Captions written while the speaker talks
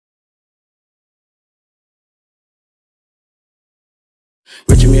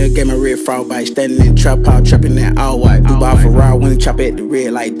Richard Mill gave my red frog bite, standing in the trap house, trapping that all white. Blue ball Ferrari when chop at the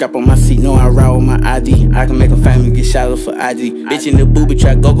red light, drop on my seat, know I ride with my ID. I can make a family get shot up for IG. Bitch in the booby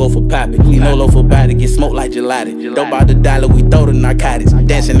trap, go for poppy. We no low for body, get smoked like gelati. Dope out the dollar, we throw the narcotics.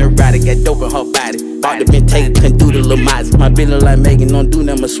 Dancing erotic, got dope in her body. Bought the bin take, couldn't do the Lamazzi. My bitch look like Megan, don't do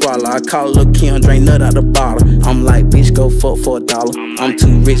nothing but swallow. I call her Lil' Kim, drink nut out the bottle. I'm like, bitch, go fuck for $1. I'm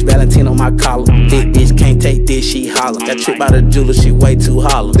too rich, Valentino my collar. Thick bitch can't take this, she holler. Got tripped by the jeweler, she way too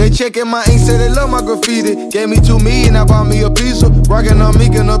hollow. They checking my ink, say they love my graffiti. Gave me $2 million, I bought me a pizza. Rockin' on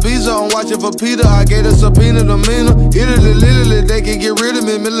Meek and Ibiza, I'm watching for Peter. I gave a subpoena to Mina. Italy, literally, they can get rid of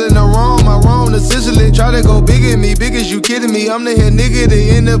me. Middle of Rome, I roam to Sicily. Try to go big in me, big as you kidding me. I'm the head nigga,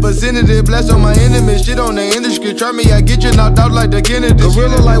 they in the vicinity. Blast on my enemies, shit on the industry. Try me, I get you knocked out like the Kennedy.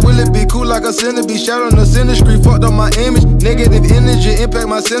 Gorilla like, will it be cool like a centipede? Shot on the industry, fucked up my image. Negative energy, impact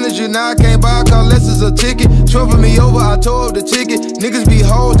my synergy. Now I can't buy a car less as a ticket. Trouble me over, I tore up the ticket. Niggas be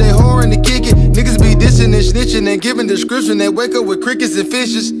hoes, they whoring to kick it. Niggas be dissing and snitching and giving description. They wake up with crickets and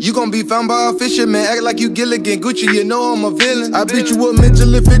fishes. You gon' be found by a fisherman. Act like you Gilligan, Gucci, you know I'm a villain. I beat you up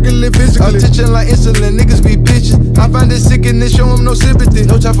mentally, figuratively, physically. I'm teaching like insulin, niggas be bitches. I find it sick and they show him no sympathy.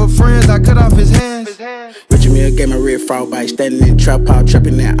 No time for friends, I cut off his hands. Richard Mill gave my red frog bite, standing in the trap house,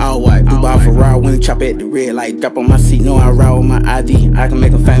 trapping that all white. Blue ball Ferrari when chop at the red light, drop on my seat, know I ride with my ID. I can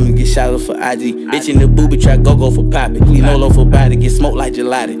make a family get shot up for IG. Bitch in the booby trap, go for poppy. We no low for body, get smoked like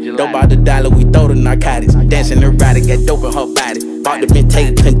gelati. Dope out the dollar, we throw the narcotics. Dancing erotic, got dope in her body. Bought the bin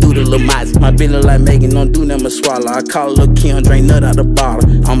take, couldn't do the Lamazzi. My bitch look like Megan, don't do nothing but swallow. I call her Lil' Kim, drink nut out the bottle.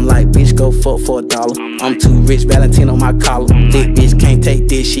 I'm like, bitch, go fuck for $1. I'm too rich, Valentino my collar. Thick bitch can't take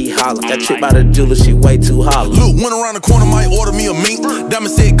this, she holler. Got tripped by the jeweler, she way too hollow. Look, went around the corner, might order me a mink. Diamond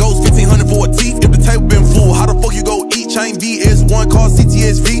said goes 1500 for a teeth. If the table been full, how the fuck you go eat? Chain VS1, car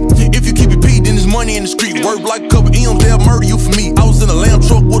CTSV. If you keep it P, then there's money in the street. Work like a couple M's, they'll murder you for me. I was in a lamb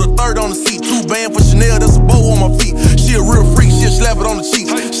truck with a third on the seat. 2 band for Chanel, that's a bow on my feet. She a real freak, she'll slap it on the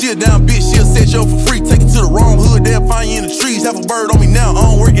cheeks. She a down bitch, she'll set you up for free. Take it to the wrong hood, they'll find you in the trees. Have a bird on me now, I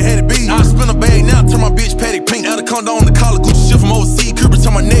don't work, it had it be. I spin a bag now, turn my bitch paddock pink. Anaconda on the collar, Gucci shit from overseas. Cupid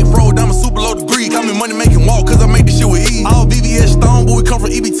turn my neck, roll down my super low degree. Got me money making walk, cause I make this shit with ease. All BVS stone, but we come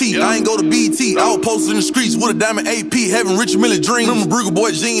from EBT. I ain't go to BT, I was posted in the streets with a diamond AP. Having Richard Mille dreams. Remember Brugger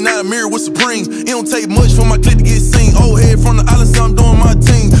Boy Jean, not a mirror with Supremes. It don't take much for my clip to get seen. Old head from the island, so I'm doing my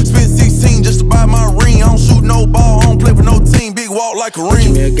team. Spent 16 just to buy my ring. I don't shoot no ball, I don't play for no team. Big walk like a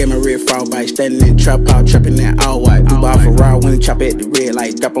ring. Richard Mill gave my red frog bite, standing in the trap house, trapping that all white. Blue ball Ferrari when chop at the red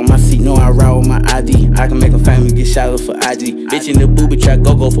light, drop on my seat, know I ride with my ID. I can make a family get shot up for IG. Bitch in the booby trap,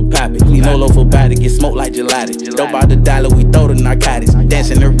 go for poppy. We no low for body, get smoked like gelati. Dope out the dollar, we throw the narcotics.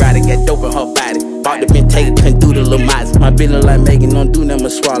 Dancing erotic, got dope in her body. Bought the bin take, couldn't do the Lamazzi. My bitch look like Megan, don't do nothing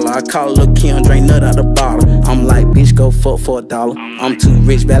but swallow. I call her Lil' Kim, drink nut out the bottle. I'm like, bitch, go fuck for $1. I'm too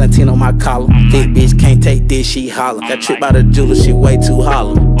rich, Valentino my collar. Thick bitch can't take this, she holler. Got tripped by the jeweler, she way too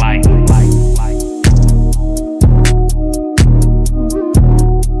hollow.